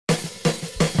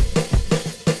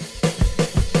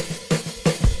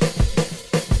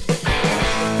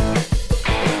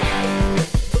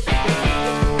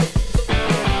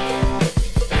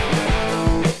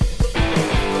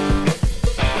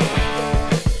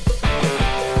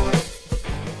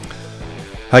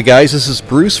Hi guys, this is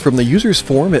Bruce from the users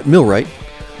forum at MillRight.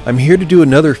 I'm here to do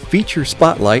another feature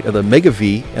spotlight of the Mega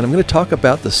V, and I'm going to talk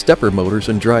about the stepper motors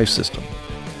and drive system.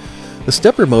 The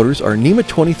stepper motors are NEMA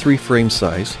 23 frame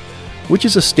size, which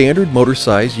is a standard motor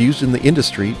size used in the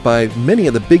industry by many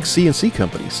of the big CNC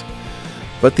companies.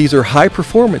 But these are high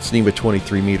performance NEMA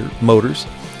 23 motors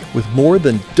with more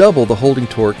than double the holding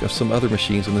torque of some other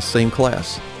machines in the same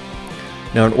class.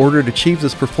 Now, in order to achieve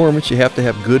this performance, you have to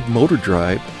have good motor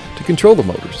drive to control the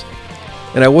motors.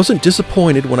 And I wasn't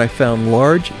disappointed when I found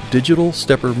large digital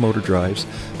stepper motor drives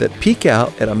that peak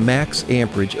out at a max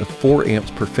amperage of 4 amps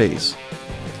per phase.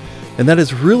 And that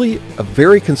is really a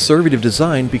very conservative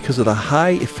design because of the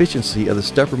high efficiency of the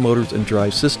stepper motors and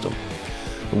drive system.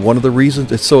 One of the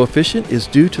reasons it's so efficient is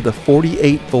due to the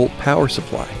 48-volt power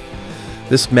supply.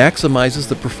 This maximizes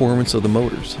the performance of the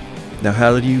motors. Now,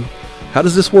 how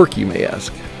does this work, you may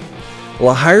ask?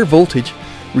 Well, a higher voltage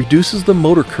reduces the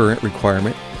motor current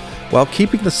requirement while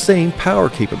keeping the same power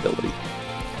capability.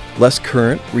 Less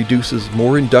current reduces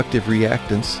more inductive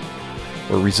reactance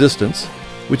or resistance,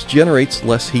 which generates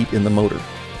less heat in the motor.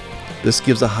 This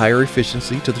gives a higher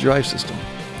efficiency to the drive system.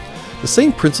 The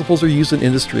same principles are used in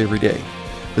industry every day.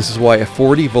 This is why a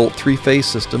 40-volt three-phase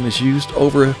system is used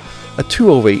over a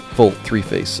 208-volt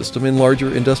three-phase system in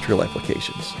larger industrial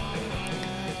applications.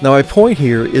 Now, my point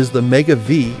here is the Mega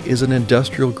V is an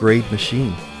industrial grade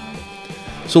machine.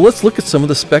 So let's look at some of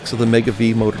the specs of the Mega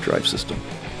V motor drive system.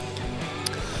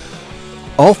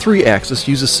 All three axes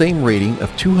use the same rating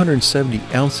of 270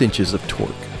 ounce-inches of torque.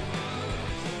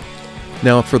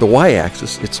 Now for the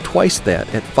Y-axis, it's twice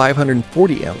that at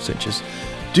 540 ounce-inches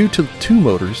due to two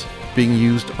motors being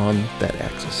used on that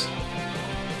axis.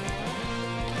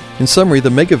 In summary, the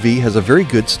Mega V has a very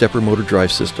good stepper motor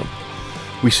drive system.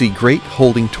 We see great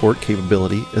holding torque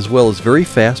capability as well as very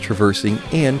fast traversing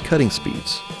and cutting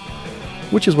speeds,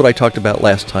 which is what I talked about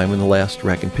last time in the last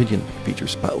rack and pinion feature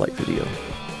spotlight video.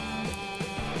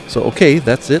 So okay,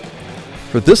 that's it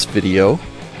for this video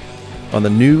on the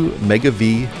new Mega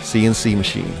V CNC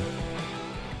machine.